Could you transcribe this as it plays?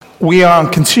We are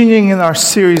continuing in our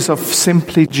series of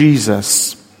Simply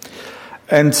Jesus.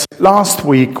 And last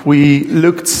week we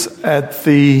looked at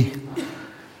the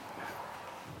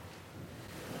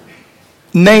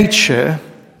nature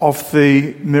of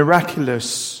the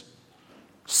miraculous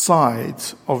side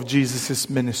of Jesus'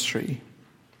 ministry.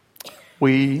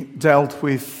 We dealt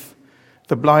with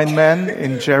the blind man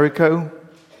in Jericho,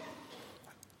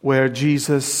 where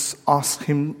Jesus asks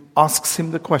him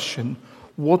the question,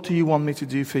 "What do you want me to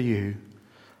do for you?"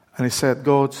 And he said,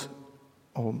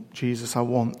 Jesus, I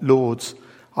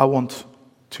want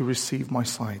to receive my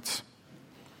sight.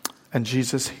 And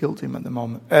Jesus healed him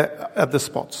at the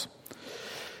spot.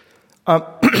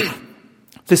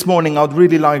 This morning, I'd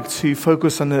really like to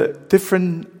focus on a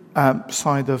different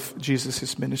side of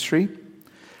Jesus' ministry.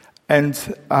 And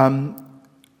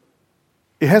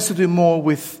it has to do more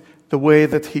with the way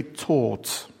that he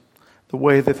taught, the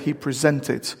way that he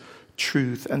presented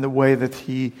truth, and the way that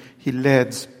he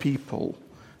led people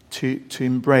to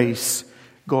embrace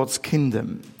God's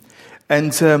kingdom.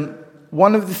 And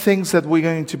one of the things that we're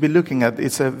going to be looking at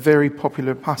is a very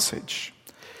popular passage.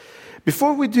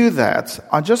 Before we do that,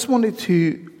 I just wanted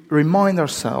to remind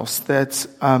ourselves that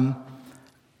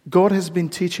God has been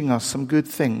teaching us some good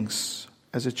things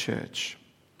as a church.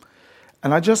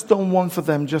 And I just don't want for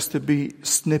them just to be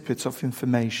snippets of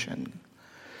information.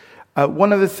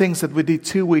 One of the things that we did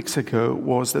 2 weeks ago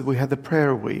was that we had the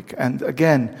prayer week. And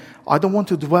again, I don't want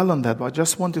to dwell on that, but I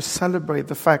just want to celebrate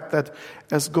the fact that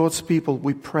as God's people,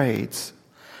 we prayed.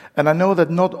 And I know that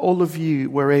not all of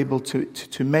you were able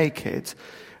to make it,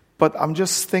 but I'm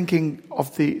just thinking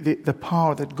of the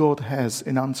power that God has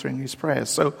in answering his prayers.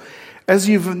 So as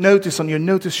you've noticed on your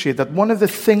notice sheet, that one of the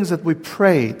things that we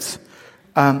prayed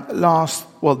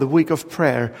the week of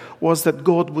prayer, was that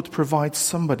God would provide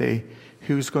somebody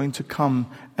who's going to come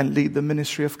and lead the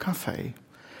ministry of Cafe.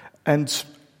 And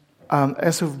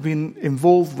as we've been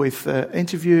involved with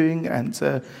interviewing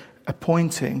and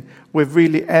appointing,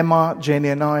 Emma, Jenny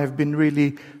and I have been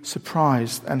really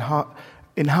surprised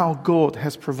in how God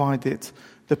has provided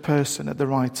the person at the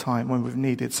right time when we've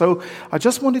needed. So I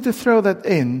just wanted to throw that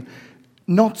in,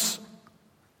 not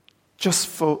just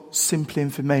for simple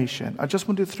information. I just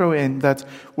want to throw in that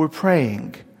we're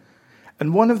praying.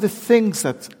 And one of the things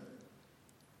that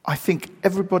I think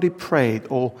everybody prayed,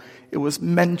 or it was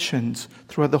mentioned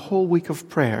throughout the whole week of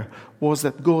prayer, was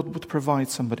that God would provide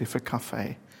somebody for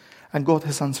Cafe. And God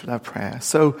has answered our prayer.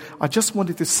 So I just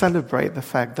wanted to celebrate the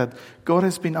fact that God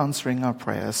has been answering our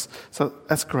prayers. So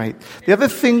that's great. The other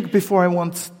thing before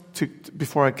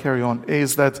I carry on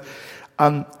is that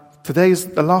today is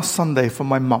the last Sunday for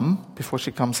my mum before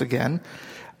she comes again.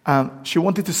 She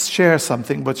wanted to share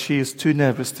something, but she is too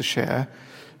nervous to share.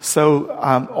 So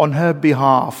on her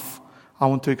behalf, I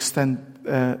want to extend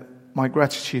my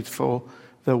gratitude for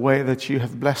the way that you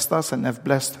have blessed us and have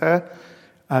blessed her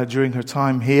during her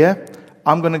time here.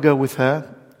 I'm going to go with her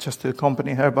just to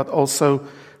accompany her, but also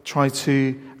try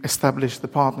to establish the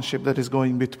partnership that is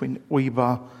going between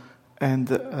WEBA and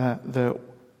the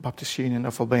Baptist Union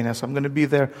of Albania. So I'm going to be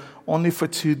there only for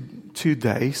two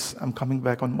days. I'm coming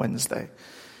back on Wednesday.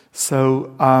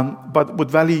 So, but would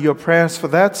value your prayers for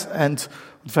that, and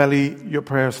value your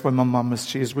prayers for my mum as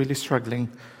she is really struggling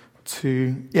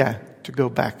to go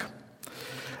back.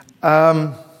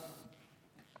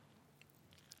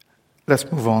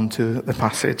 Let's move on to the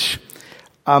passage.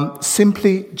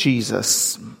 Simply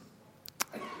Jesus.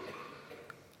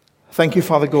 Thank you,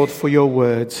 Father God, for your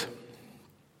word.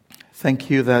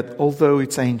 Thank you that although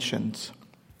it's ancient,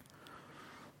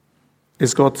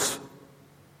 it's got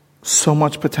so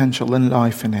much potential and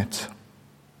life in it.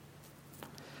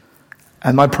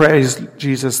 And my prayer is,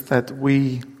 Jesus, that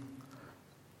we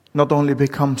not only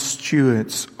become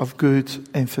stewards of good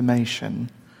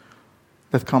information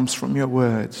that comes from your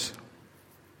words,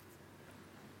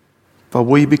 but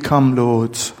we become,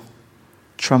 Lord,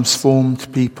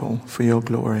 transformed people for your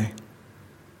glory.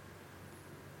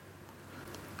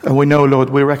 And we know, Lord,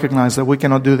 we recognize that we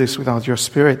cannot do this without your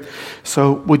Spirit.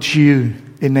 So would you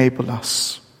enable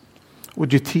us?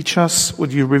 Would you teach us?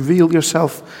 Would you reveal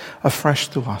yourself afresh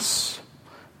to us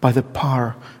by the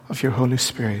power of your Holy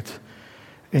Spirit?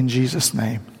 In Jesus'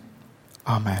 name,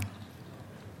 amen.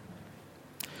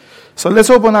 So let's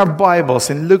open our Bibles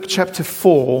in Luke chapter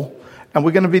 4, and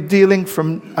we're going to be dealing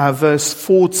from verse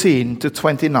 14 to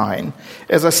 29.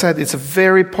 As I said, it's a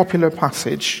very popular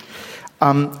passage.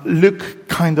 Luke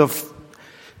kind of,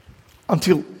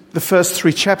 until the first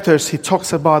 3 chapters, he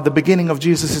talks about the beginning of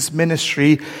Jesus'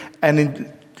 ministry, and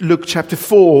in Luke chapter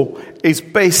 4 is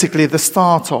basically the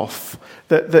start off,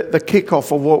 the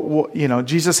kickoff of what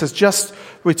Jesus has just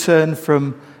returned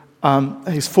from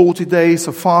his 40 days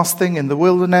of fasting in the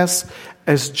wilderness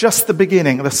as just the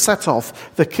beginning, the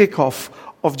set-off, the kick-off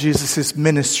of Jesus'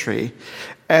 ministry.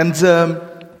 And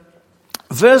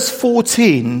verse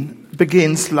 14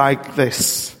 begins like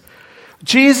this.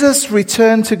 Jesus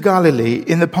returned to Galilee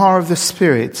in the power of the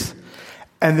Spirit,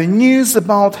 and the news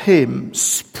about him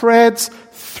spread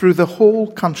through the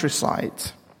whole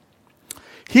countryside.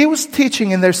 He was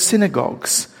teaching in their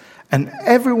synagogues, and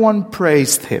everyone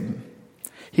praised him.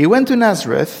 He went to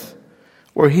Nazareth,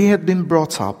 where he had been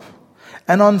brought up,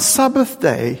 and on Sabbath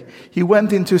day he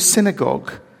went into a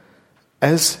synagogue,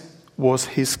 as was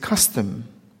his custom.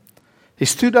 He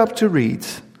stood up to read,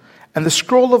 and the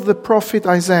scroll of the prophet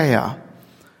Isaiah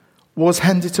was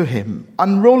handed to him.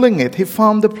 Unrolling it, he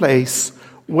found the place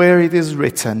where it is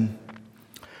written,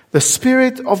 "The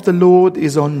Spirit of the Lord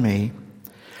is on me,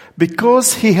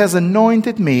 because he has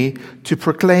anointed me to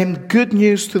proclaim good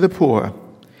news to the poor.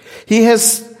 He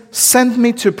has sent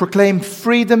me to proclaim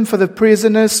freedom for the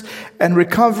prisoners and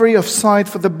recovery of sight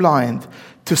for the blind,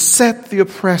 to set the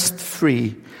oppressed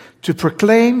free, to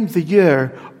proclaim the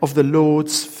year of the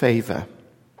Lord's favor."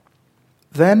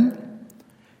 Then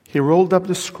he rolled up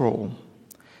the scroll,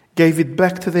 gave it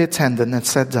back to the attendant, and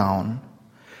sat down.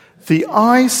 The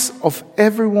eyes of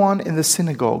everyone in the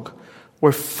synagogue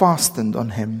were fastened on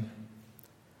him.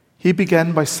 He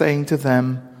began by saying to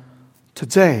them,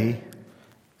 "Today,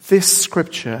 this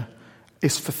scripture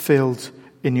is fulfilled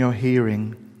in your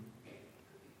hearing."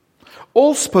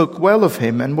 All spoke well of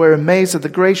him and were amazed at the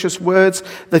gracious words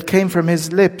that came from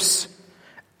his lips.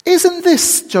 "Isn't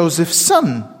this Joseph's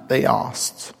son?" they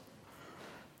asked.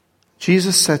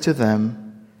 Jesus said to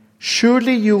them,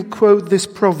 "Surely you'll quote this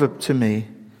proverb to me,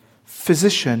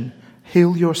 'Physician,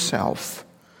 heal yourself.'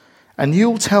 And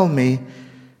you'll tell me,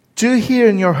 'Do here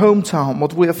in your hometown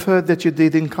what we have heard that you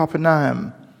did in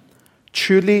Capernaum.'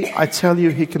 Truly, I tell you,"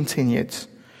 he continued,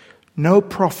 "no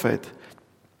prophet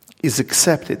is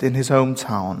accepted in his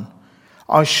hometown.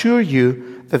 I assure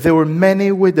you that there were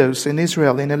many widows in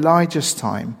Israel in Elijah's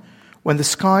time, when the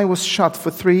sky was shut for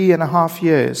 3.5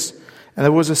 years, and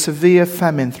there was a severe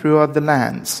famine throughout the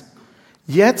lands.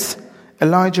 Yet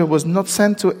Elijah was not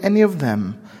sent to any of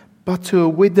them, but to a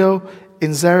widow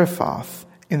in Zarephath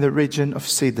in the region of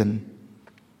Sidon.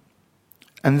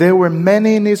 And there were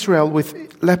many in Israel with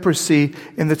leprosy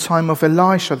in the time of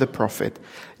Elisha the prophet,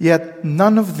 yet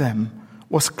none of them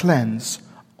was cleansed,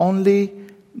 only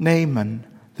Naaman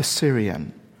the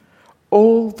Syrian."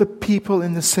 All the people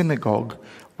in the synagogue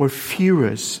were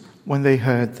furious when they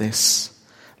heard this.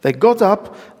 They got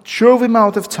up, drove him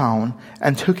out of town,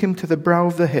 and took him to the brow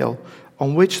of the hill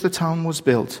on which the town was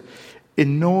built,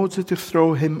 in order to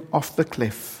throw him off the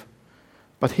cliff.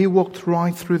 But he walked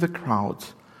right through the crowd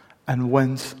and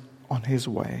went on his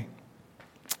way.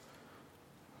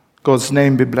 God's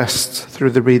name be blessed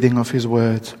through the reading of his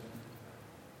word.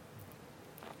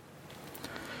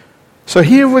 So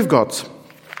here we've got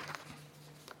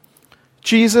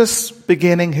Jesus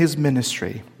beginning his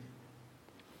ministry.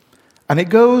 And it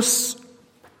goes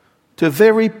to a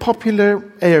very popular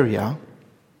area.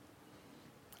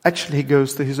 Actually, he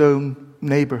goes to his own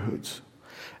neighborhood,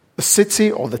 the city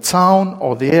or the town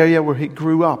or the area where he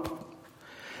grew up.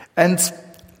 And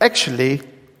actually,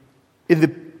 in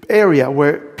the area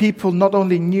where people not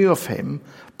only knew of him,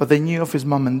 but they knew of his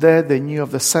mom and dad, they knew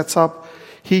of the setup,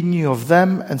 he knew of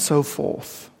them, and so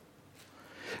forth.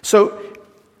 So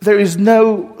there is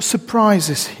no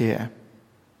surprises here.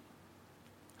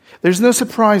 There's no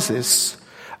surprises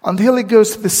until he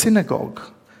goes to the synagogue,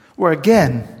 where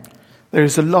again, there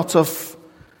is a lot of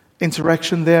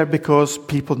interaction there because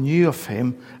people knew of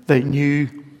him. They knew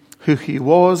who he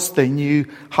was. They knew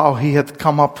how he had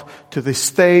come up to this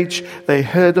stage. They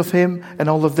heard of him and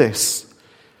all of this.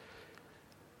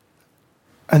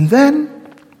 And then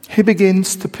he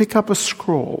begins to pick up a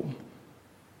scroll.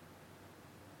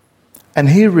 And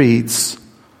he reads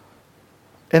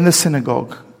in the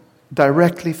synagogue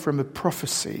directly from a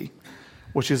prophecy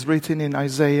which is written in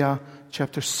Isaiah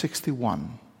chapter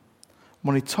 61,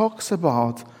 when he talks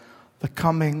about the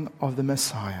coming of the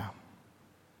Messiah.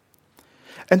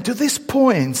 And to this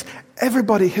point,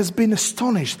 everybody has been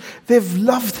astonished. They've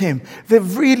loved him.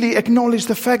 They've really acknowledged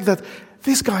the fact that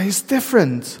this guy is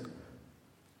different.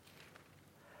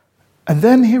 And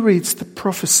then he reads the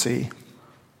prophecy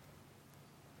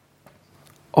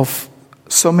of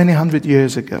so many hundred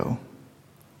years ago.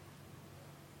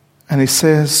 And he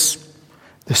says,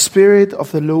 "The Spirit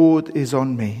of the Lord is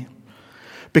on me,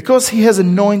 because he has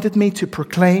anointed me to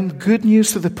proclaim good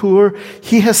news to the poor.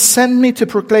 He has sent me to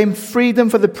proclaim freedom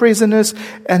for the prisoners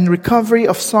and recovery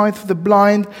of sight for the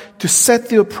blind, to set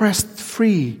the oppressed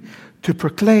free, to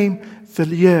proclaim the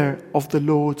year of the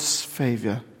Lord's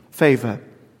favor.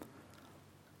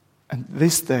 And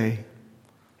this day,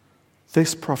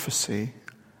 this prophecy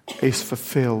is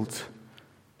fulfilled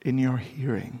in your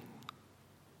hearing.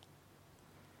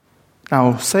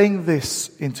 Now, saying this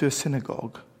into a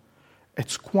synagogue,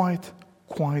 it's quite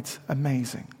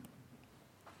amazing.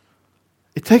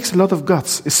 It takes a lot of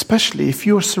guts, especially if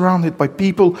you're surrounded by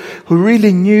people who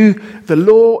really knew the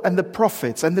law and the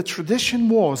prophets. And the tradition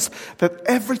was that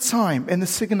every time in the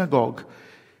synagogue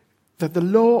that the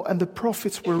law and the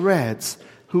prophets were read,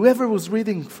 whoever was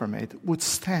reading from it would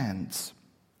stand.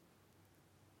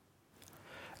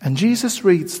 And Jesus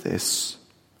reads this,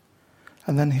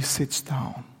 and then he sits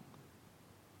down.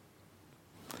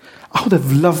 I would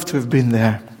have loved to have been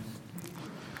there.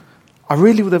 I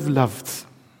really would have loved.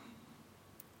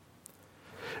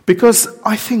 Because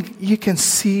I think you can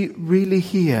see really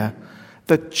here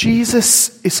that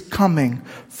Jesus is coming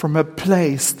from a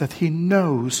place that he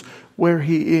knows where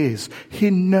he is. He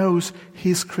knows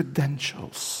his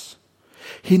credentials.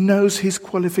 He knows his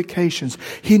qualifications.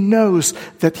 He knows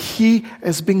that he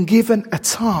has been given a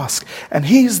task, and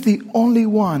he is the only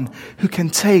one who can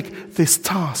take this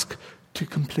task to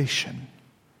completion.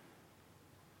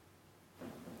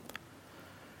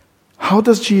 How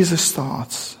does Jesus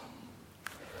start?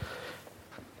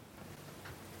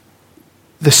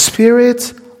 The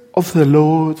Spirit of the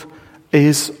Lord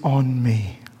is on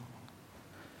me.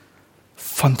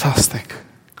 Fantastic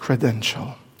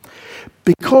credential.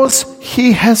 Because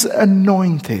he has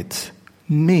anointed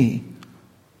me.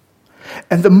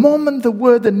 And the moment the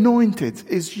word anointed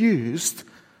is used,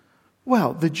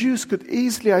 well, the Jews could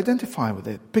easily identify with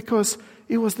it because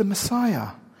it was the Messiah,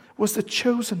 was the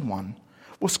chosen one,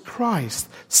 was Christ,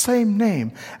 same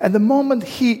name. And the moment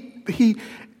he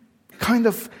kind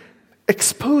of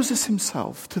exposes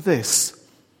himself to this,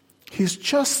 he's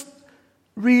just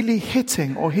really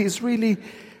hitting, or he's really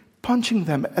punching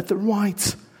them at the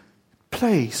right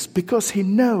place, because he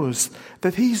knows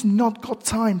that he's not got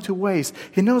time to waste.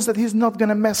 He knows that he's not going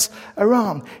to mess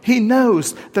around. He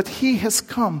knows that he has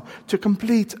come to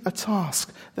complete a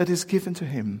task that is given to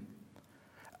him.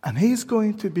 And he's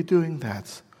going to be doing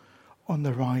that on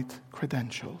the right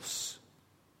credentials.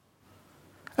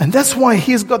 And that's why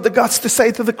he's got the guts to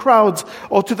say to the crowds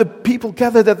or to the people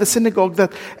gathered at the synagogue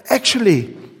that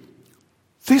actually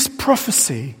this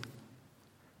prophecy,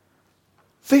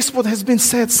 this what has been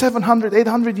said 700,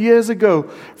 800 years ago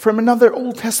from another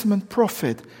Old Testament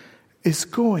prophet is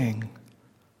going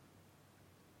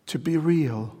to be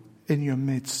real in your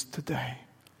midst today.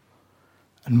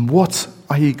 And what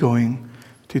are you going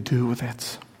to do with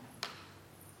it?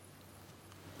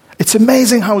 It's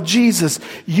amazing how Jesus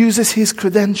uses his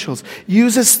credentials,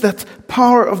 uses that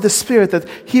power of the Spirit that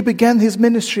he began his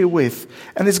ministry with,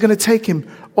 and is going to take him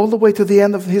all the way to the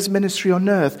end of his ministry on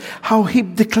earth. How he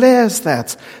declares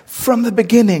that from the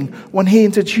beginning when he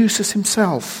introduces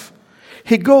himself.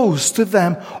 He goes to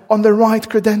them on the right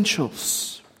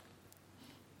credentials.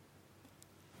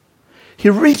 He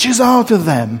reaches out to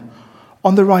them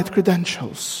on the right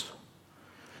credentials.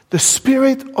 The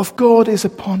Spirit of God is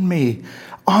upon me.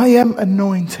 I am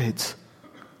anointed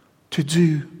to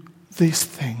do these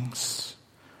things.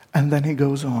 And then he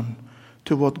goes on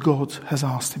to what God has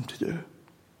asked him to do.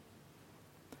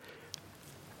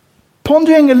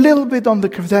 Pondering a little bit on the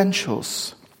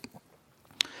credentials,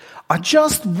 I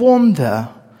just wonder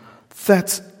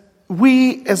that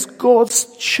we as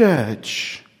God's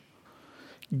church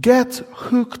get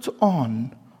hooked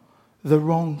on the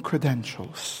wrong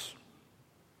credentials.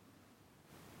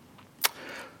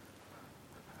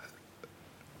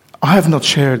 I have not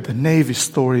shared the Navy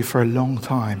story for a long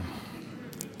time.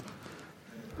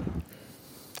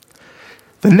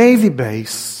 The Navy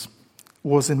base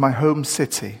was in my home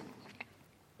city.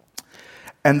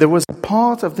 And there was a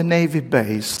part of the Navy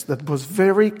base that was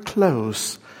very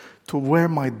close to where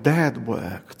my dad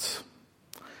worked.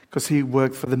 Because he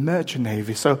worked for the Merchant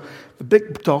Navy. So the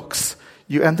big docks,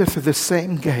 you enter through the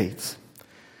same gate.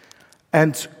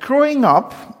 And growing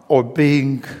up, or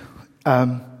being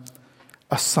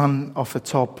a son of a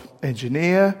top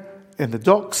engineer in the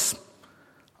docks,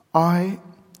 I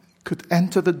could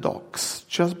enter the docks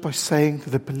just by saying to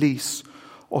the police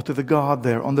or to the guard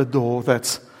there on the door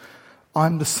that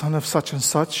I'm the son of such and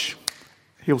such.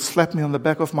 He'll slap me on the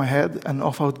back of my head and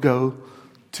off I would go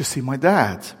to see my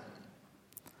dad.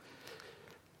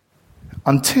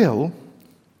 Until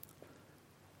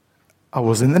I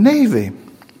was in the Navy.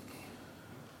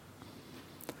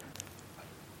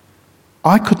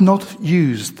 I could not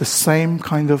use the same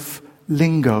kind of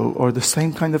lingo or the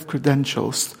same kind of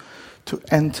credentials to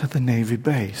enter the Navy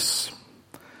base.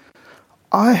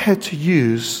 I had to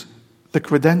use the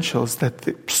credentials that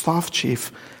the staff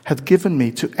chief had given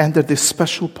me to enter this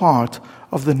special part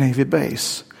of the Navy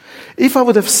base. If I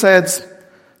would have said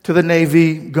to the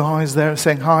Navy guys there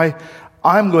saying, "Hi,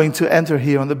 I'm going to enter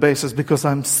here on the basis because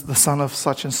I'm the son of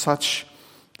such and such,"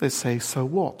 they say, "So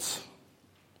what?"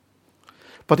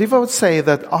 But if I would say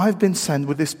that I've been sent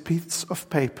with this piece of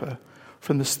paper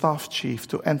from the staff chief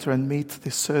to enter and meet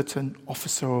this certain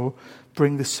officer or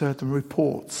bring this certain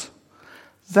report,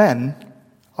 then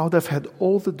I would have had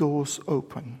all the doors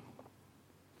open.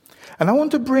 And I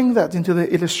want to bring that into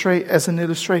as an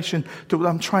illustration to what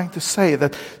I'm trying to say,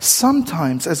 that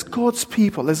sometimes as God's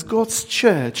people, as God's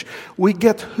church, we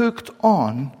get hooked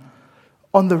on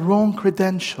the wrong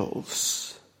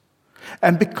credentials.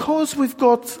 And because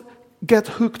get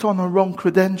hooked on the wrong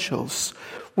credentials,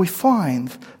 we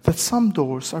find that some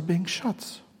doors are being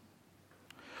shut.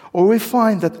 Or we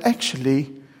find that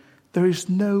actually there is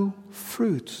no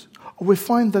fruit. Or we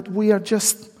find that we are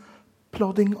just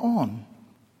plodding on.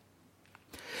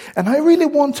 And I really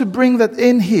want to bring that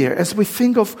in here as we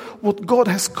think of what God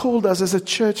has called us as a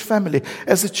church family,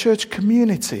 as a church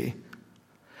community.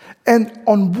 And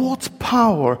on what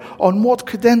power, on what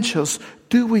credentials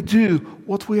do we do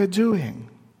what we are doing?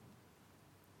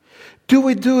 Do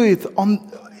we do it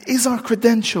is our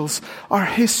credentials our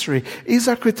history? Is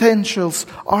our credentials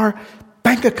our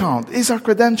bank account? Is our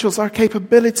credentials our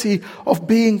capability of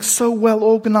being so well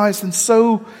organized and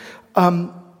so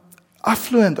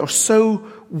affluent or so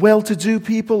well-to-do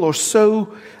people or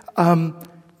so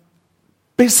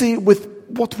busy with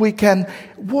what we can?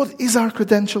 What is our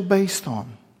credential based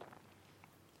on?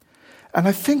 And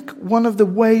I think one of the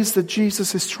ways that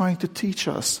Jesus is trying to teach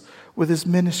us with his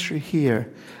ministry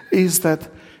here is that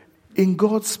in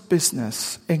God's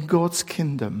business, in God's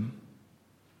kingdom,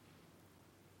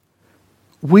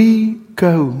 we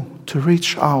go to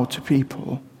reach out to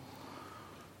people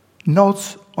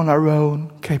not on our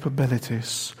own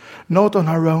capabilities, not on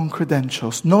our own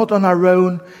credentials, not on our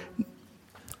own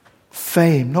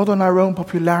fame, not on our own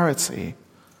popularity,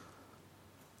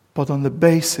 but on the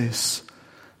basis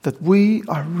that we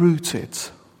are rooted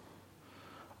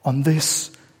on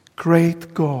this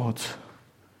great God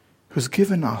who's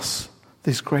given us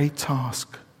this great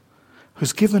task,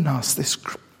 who's given us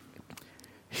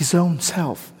his own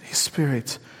self, his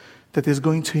Spirit, that is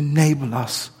going to enable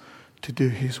us to do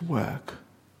his work.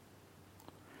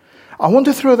 I want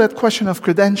to throw that question of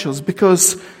credentials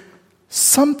because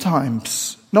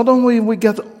sometimes, not only we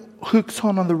get hooked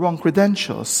on the wrong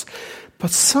credentials,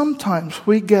 but sometimes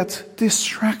we get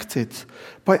distracted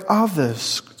by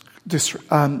others'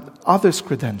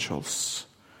 credentials.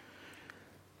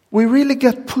 We really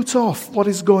get put off what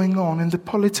is going on in the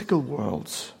political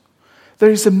world.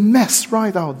 There is a mess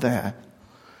right out there.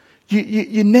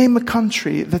 You name a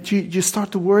country that you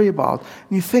start to worry about,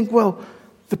 and you think, well,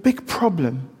 the big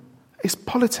problem is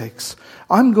politics.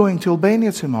 I'm going to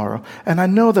Albania tomorrow, and I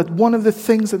know that one of the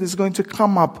things that is going to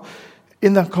come up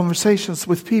in the conversations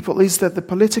with people is that the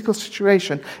political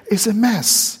situation is a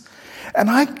mess. And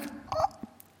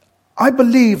I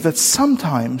believe that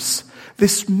sometimes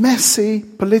these messy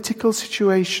political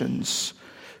situations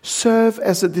serve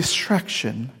as a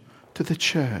distraction to the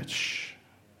church,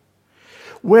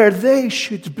 where they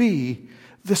should be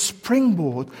the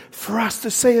springboard for us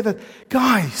to say that,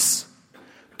 guys,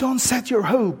 don't set your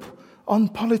hope on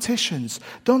politicians.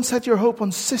 Don't set your hope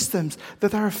on systems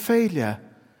that are a failure.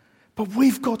 But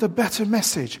we've got a better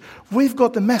message. We've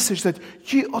got the message that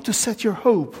you ought to set your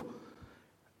hope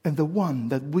in the one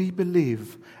that we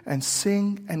believe and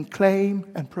sing and claim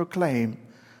and proclaim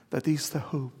that is the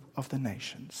hope of the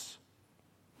nations.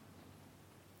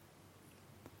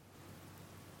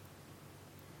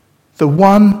 The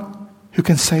one who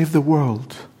can save the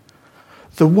world.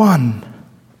 The one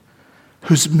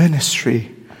whose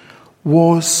ministry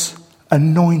was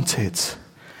anointed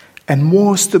and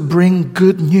was to bring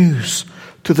good news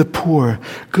to the poor,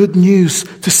 good news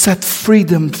to set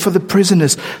freedom for the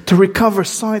prisoners, to recover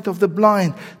sight of the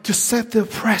blind, to set the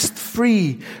oppressed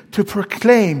free, to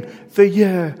proclaim the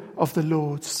year of the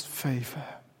Lord's favor.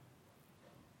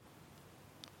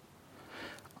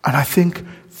 And I think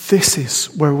this is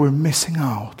where we're missing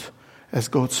out as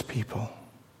God's people.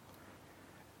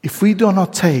 If we do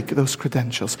not take those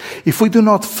credentials, if we do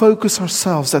not focus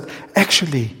ourselves that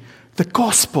actually the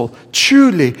gospel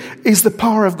truly is the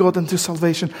power of God unto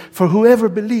salvation for whoever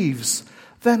believes,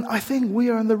 then I think we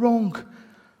are in the wrong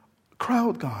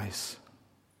crowd, guys.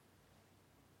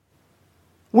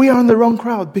 We are in the wrong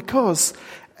crowd because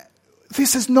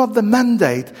this is not the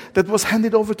mandate that was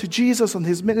handed over to Jesus on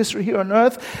his ministry here on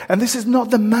earth, and this is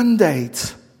not the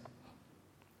mandate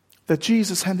that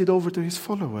Jesus handed over to his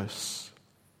followers.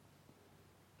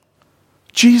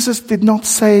 Jesus did not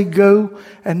say, go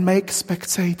and make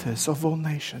spectators of all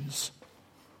nations.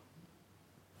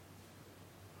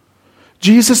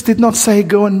 Jesus did not say,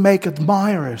 go and make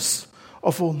admirers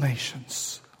of all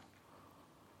nations.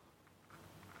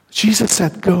 Jesus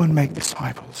said, go and make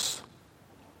disciples.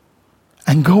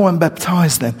 And go and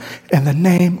baptize them in the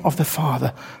name of the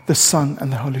Father, the Son,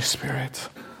 and the Holy Spirit.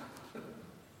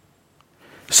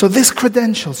 So these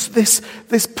credentials, this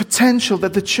potential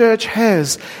that the church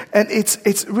has, and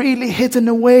it's really hidden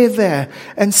away there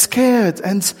and scared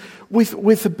and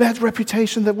with a bad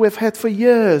reputation that we've had for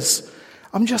years.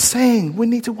 I'm just saying, we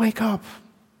need to wake up.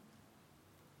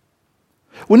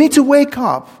 We need to wake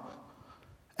up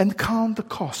and count the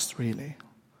cost, really.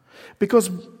 Because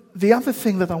the other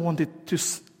thing that I wanted to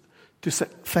say,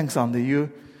 thanks Andy,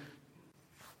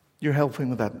 you're helping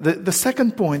with that. The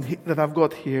second point that I've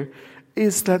got here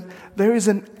is that there is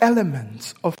an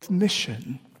element of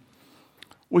mission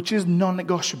which is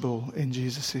non-negotiable in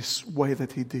Jesus' way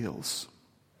that he deals.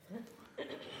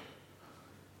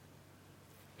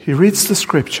 He reads the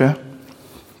scripture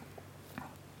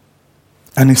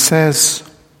and he says,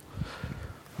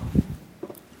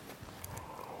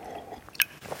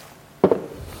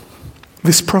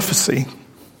 this prophecy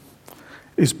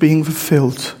is being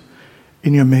fulfilled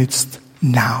in your midst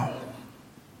now,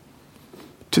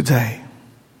 today.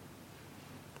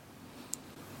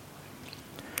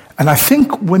 And I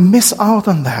think we miss out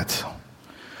on that.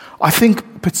 I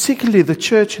think particularly the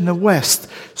church in the West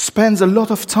spends a lot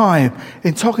of time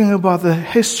in talking about the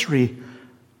history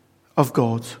of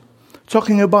God,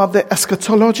 talking about the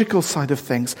eschatological side of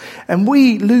things. And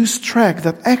we lose track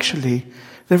that actually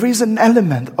there is an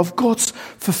element of God's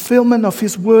fulfillment of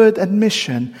his word and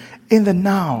mission in the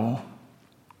now.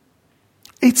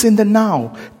 It's in the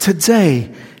now,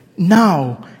 today,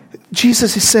 now.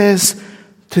 Jesus, he says,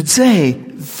 today,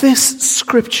 this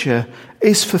scripture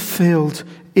is fulfilled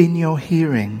in your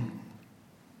hearing.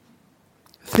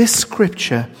 This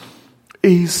scripture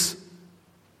is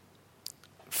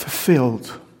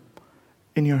fulfilled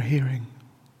in your hearing.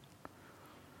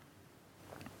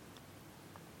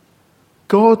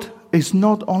 God is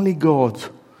not only God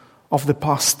of the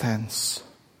past tense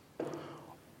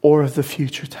or of the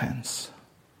future tense.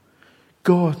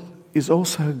 God is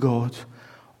also a God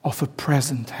of a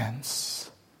present tense.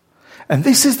 And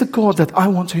this is the God that I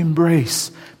want to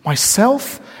embrace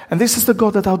myself, and this is the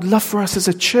God that I would love for us as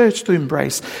a church to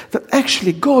embrace. That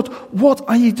actually, God, what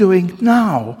are you doing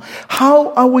now?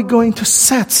 How are we going to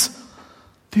set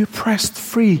the oppressed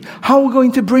free? How are we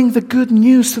going to bring the good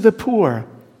news to the poor?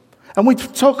 And we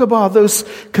talk about those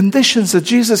conditions that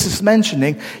Jesus is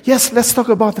mentioning. Yes, let's talk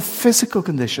about the physical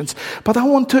conditions. But I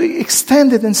want to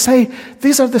extend it and say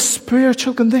these are the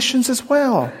spiritual conditions as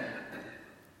well.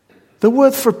 The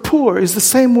word for poor is the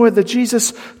same word that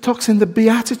Jesus talks in the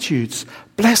Beatitudes.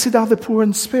 Blessed are the poor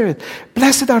in spirit.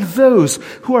 Blessed are those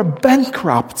who are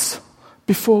bankrupt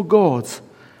before God.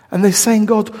 And they're saying,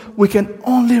 God, we can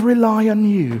only rely on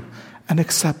you and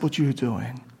accept what you're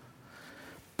doing.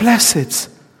 Blessed.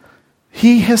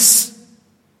 He has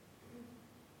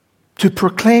to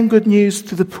proclaim good news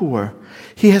to the poor.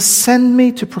 He has sent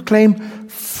me to proclaim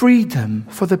freedom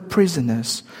for the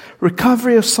prisoners,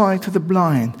 recovery of sight to the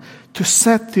blind, to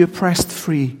set the oppressed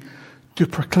free, to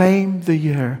proclaim the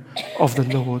year of the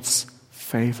Lord's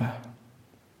favor.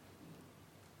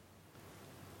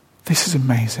 This is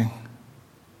amazing.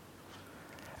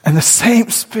 And the same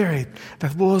Spirit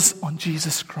that was on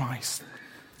Jesus Christ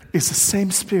is the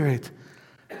same Spirit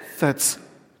that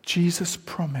Jesus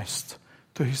promised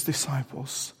to his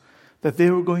disciples, that they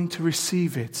were going to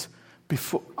receive it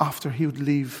after he would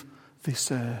leave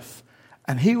this earth.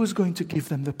 And he was going to give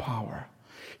them the power.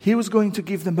 He was going to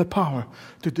give them the power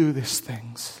to do these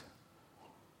things.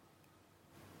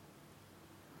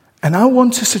 And I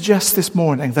want to suggest this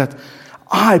morning that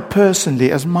I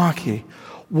personally, as Marky,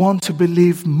 want to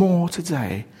believe more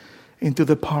today into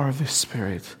the power of this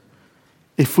Spirit.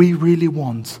 If we really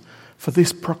want for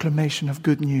this proclamation of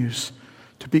good news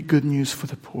to be good news for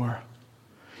the poor.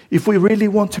 If we really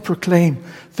want to proclaim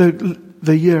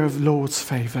the year of Lord's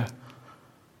favor.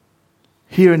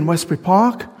 Here in Westbury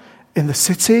Park, in the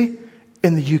city,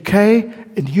 in the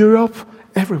UK, in Europe,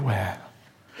 everywhere.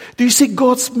 Do you see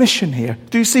God's mission here?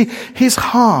 Do you see his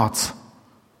heart?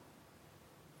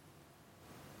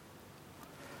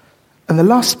 And the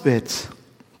last bit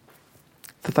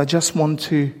that I just want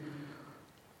to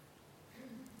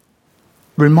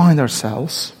remind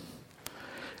ourselves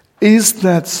is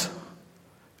that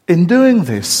in doing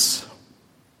this,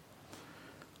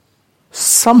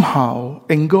 somehow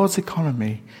in God's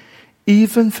economy,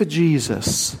 even for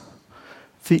Jesus,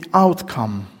 the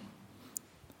outcome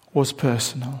was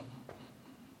personal.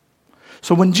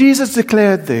 So when Jesus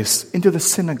declared this into the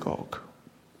synagogue,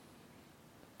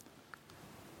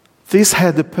 this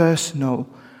had a personal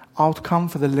outcome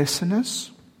for the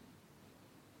listeners.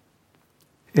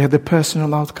 It had a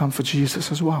personal outcome for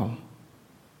Jesus as well.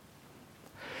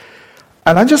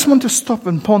 And I just want to stop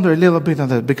and ponder a little bit on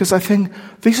that, because I think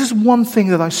this is one thing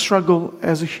that I struggle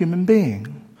as a human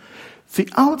being. The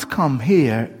outcome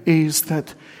here is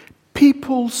that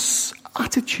people's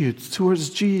attitude towards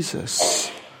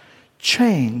Jesus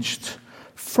changed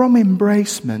from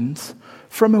embracement,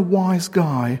 from a wise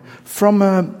guy, from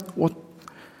a, what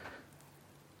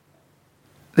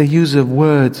they use a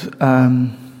word,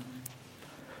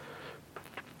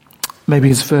 maybe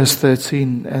it's verse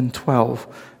 13 and 12,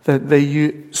 that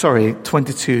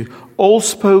 22. All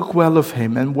spoke well of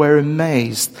him and were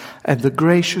amazed at the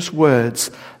gracious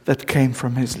words that came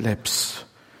from his lips.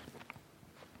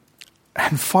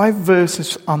 And 5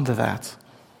 verses under that,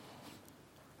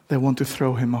 they want to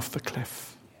throw him off the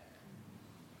cliff.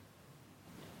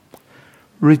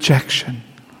 Rejection.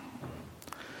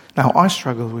 Now, I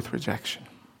struggle with rejection.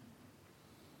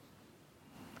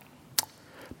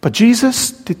 But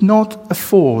Jesus did not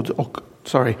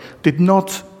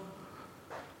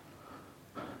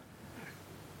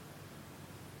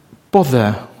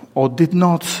bother or did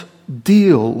not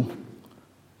deal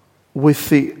with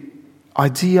the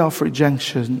idea of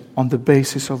rejection on the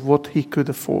basis of what he could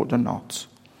afford or not.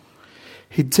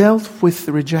 He dealt with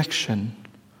the rejection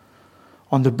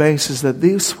on the basis that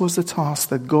this was the task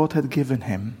that God had given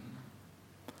him,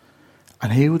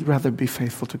 and he would rather be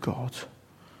faithful to God,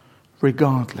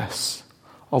 regardless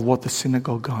of what the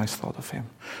synagogue guys thought of him,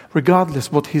 regardless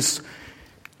what his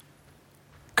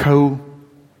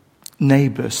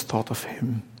co-neighbors thought of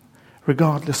him,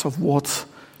 regardless of what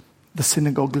the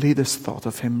synagogue leaders thought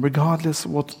of him, regardless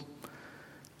of what,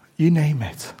 you name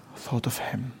it, thought of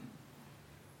him.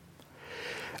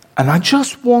 And I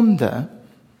just wonder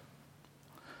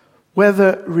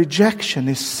whether rejection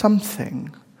is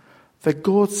something that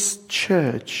God's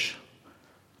church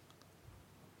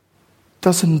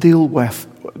doesn't deal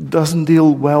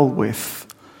well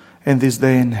with in this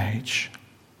day and age.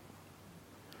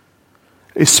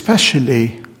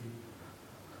 Especially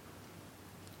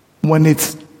when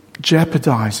it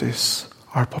jeopardizes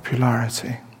our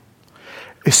popularity.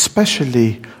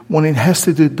 Especially when it has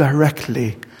to do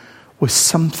directly with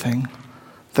something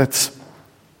that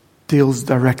deals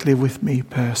directly with me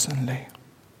personally.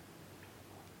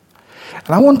 And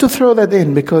I want to throw that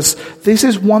in because this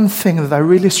is one thing that I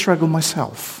really struggle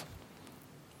myself.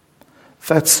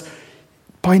 That's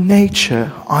by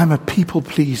nature, I'm a people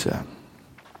pleaser.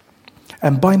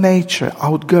 And by nature, I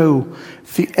would go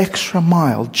the extra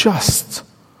mile just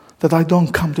that I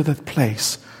don't come to that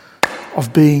place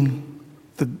of being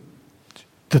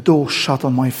the door shut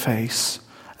on my face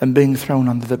and being thrown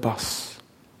under the bus.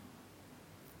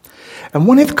 And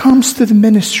when it comes to the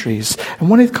ministries, and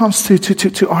when it comes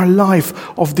to our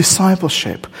life of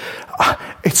discipleship,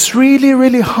 it's really,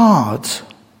 really hard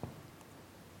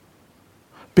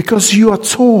because you are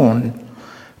torn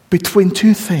between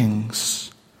two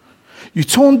things. You're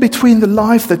torn between the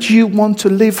life that you want to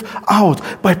live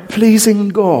out by pleasing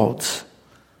God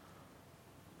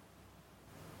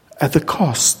at the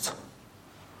cost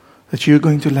that you're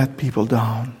going to let people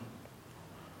down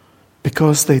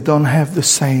because they don't have the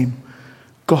same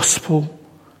gospel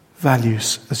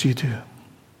values as you do.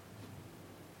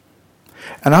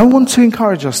 And I want to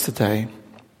encourage us today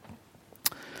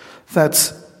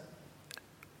that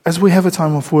as we have a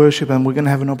time of worship and we're going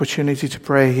to have an opportunity to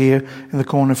pray here in the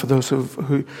corner for those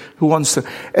who wants to,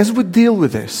 as we deal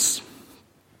with this,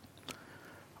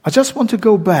 I just want to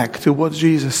go back to what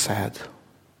Jesus said.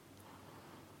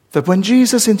 That when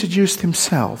Jesus introduced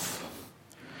himself,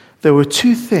 there were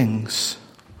two things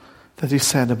that he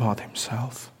said about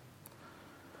himself.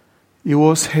 It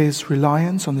was his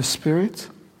reliance on the Spirit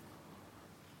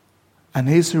and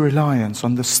his reliance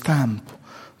on the stamp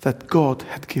that God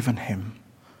had given him,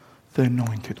 the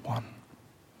Anointed One.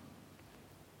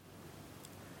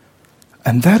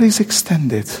 And that is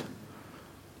extended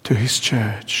to his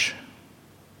church,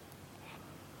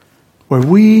 where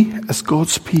we as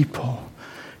God's people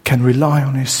can rely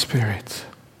on his Spirit.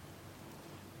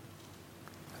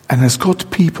 And as God's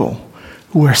people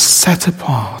who are set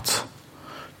apart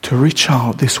to reach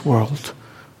out this world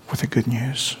with the good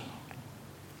news.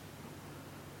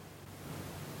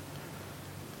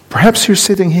 Perhaps you're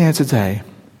sitting here today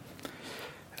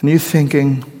and you're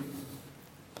thinking,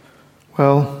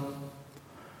 well,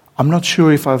 I'm not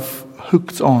sure if I've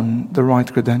hooked on the right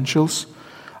credentials.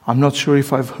 I'm not sure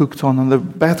if I've hooked on the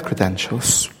bad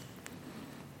credentials.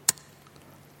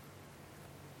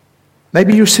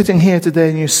 Maybe you're sitting here today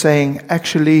and you're saying,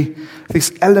 actually,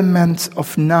 this element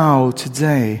of now,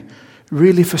 today,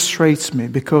 really frustrates me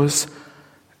because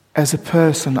as a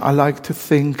person, I like to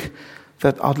think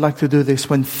that I'd like to do this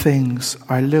when things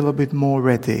are a little bit more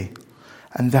ready.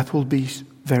 And that will be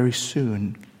very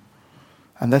soon.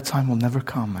 And that time will never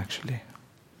come, actually.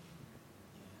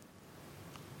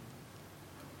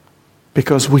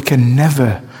 Because we can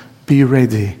never be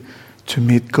ready to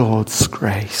meet God's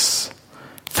grace.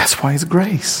 That's why it's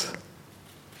grace.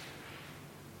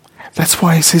 That's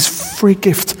why it's His free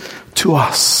gift to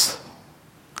us.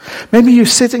 Maybe you're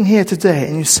sitting here today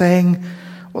and you're saying,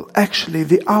 well, actually,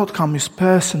 the outcome is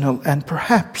personal and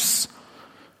perhaps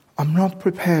I'm not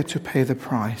prepared to pay the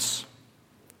price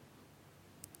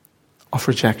of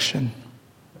rejection,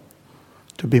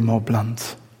 to be more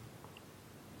blunt.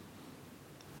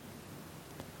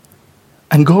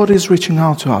 And God is reaching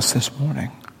out to us this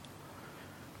morning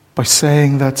by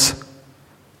saying that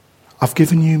I've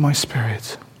given you my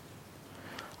Spirit.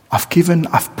 I've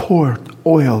poured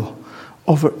oil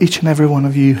over each and every one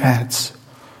of you heads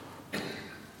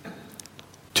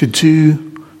to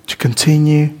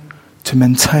continue to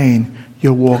maintain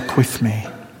your walk with me.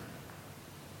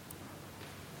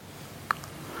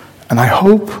 And I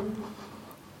hope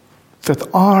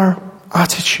that our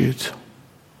attitude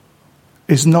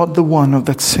is not the one of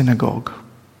that synagogue,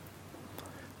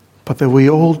 but that we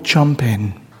all jump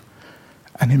in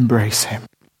and embrace Him.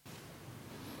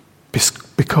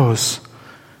 Because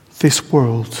this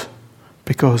world,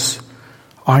 because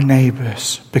our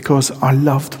neighbors, because our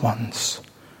loved ones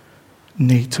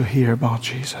need to hear about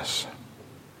Jesus.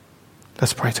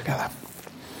 Let's pray together.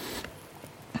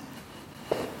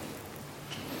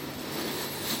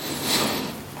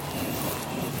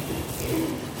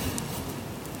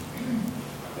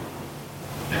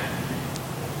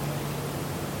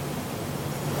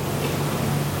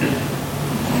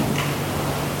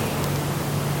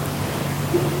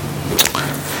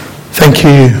 Thank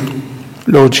you,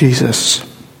 Lord Jesus,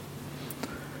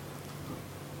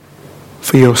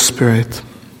 for your Spirit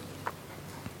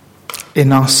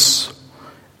in us,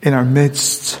 in our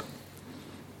midst,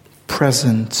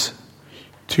 present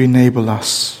to enable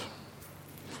us.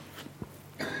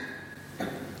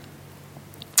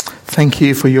 Thank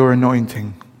you for your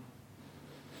anointing.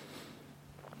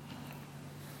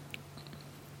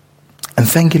 And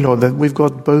thank you, Lord, that we've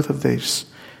got both of these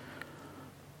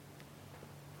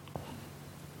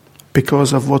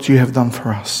because of what you have done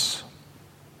for us.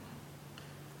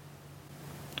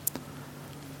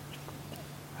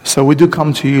 So we do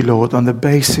come to you, Lord, on the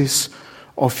basis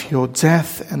of your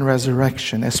death and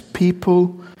resurrection as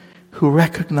people who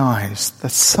recognize that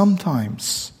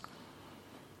sometimes,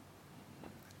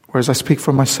 whereas I speak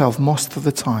for myself most of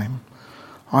the time,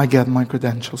 I get my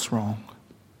credentials wrong.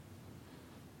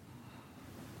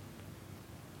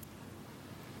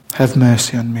 Have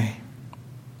mercy on me.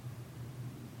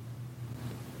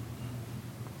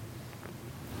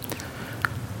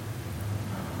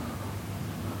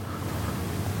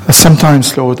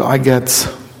 Sometimes, Lord, I get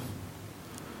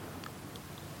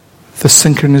the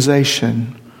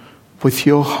synchronization with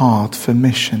your heart for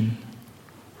mission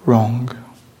wrong.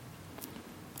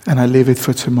 And I leave it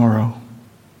for tomorrow.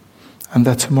 And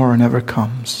that tomorrow never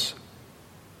comes.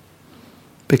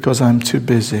 Because I'm too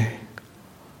busy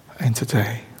in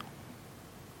today.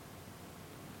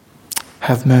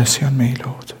 Have mercy on me,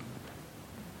 Lord.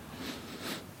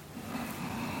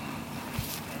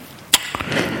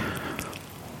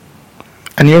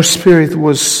 And your Spirit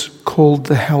was called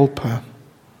the Helper.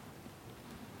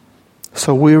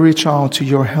 So we reach out to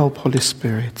your help, Holy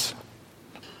Spirit.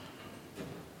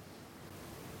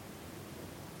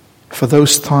 For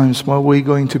those times where we're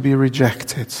going to be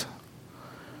rejected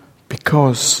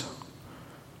because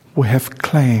we have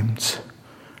claimed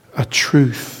a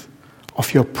truth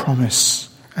of your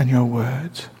promise and your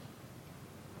word.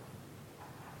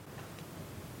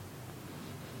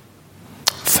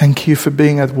 Thank you for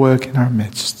being at work in our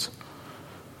midst.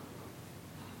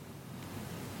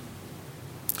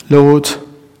 Lord,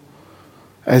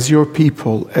 as your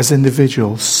people, as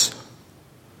individuals,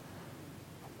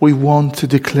 we want to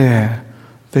declare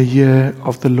the year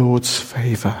of the Lord's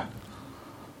favor.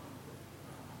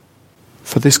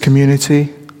 For this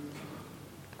community,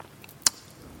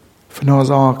 for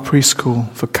Noah's Ark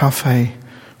Preschool, for Cafe,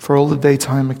 for all the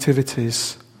daytime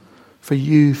activities, for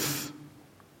youth,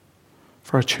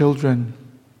 for our children,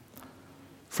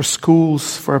 for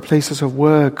schools, for our places of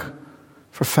work,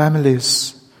 for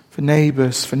families, for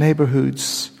neighbors, for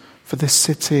neighborhoods, for this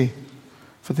city,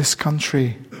 for this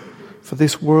country, for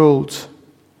this world,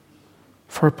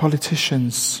 for our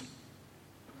politicians,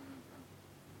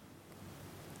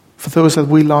 for those that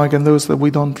we like and those that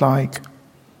we don't like.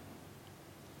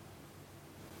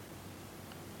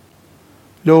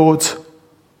 Lord,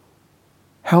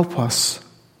 help us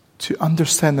to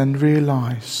understand and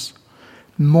realize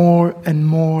more and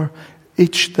more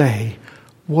each day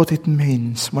what it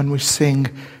means when we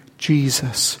sing,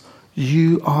 Jesus,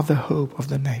 you are the hope of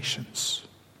the nations.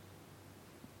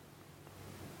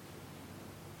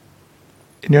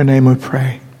 In your name we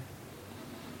pray.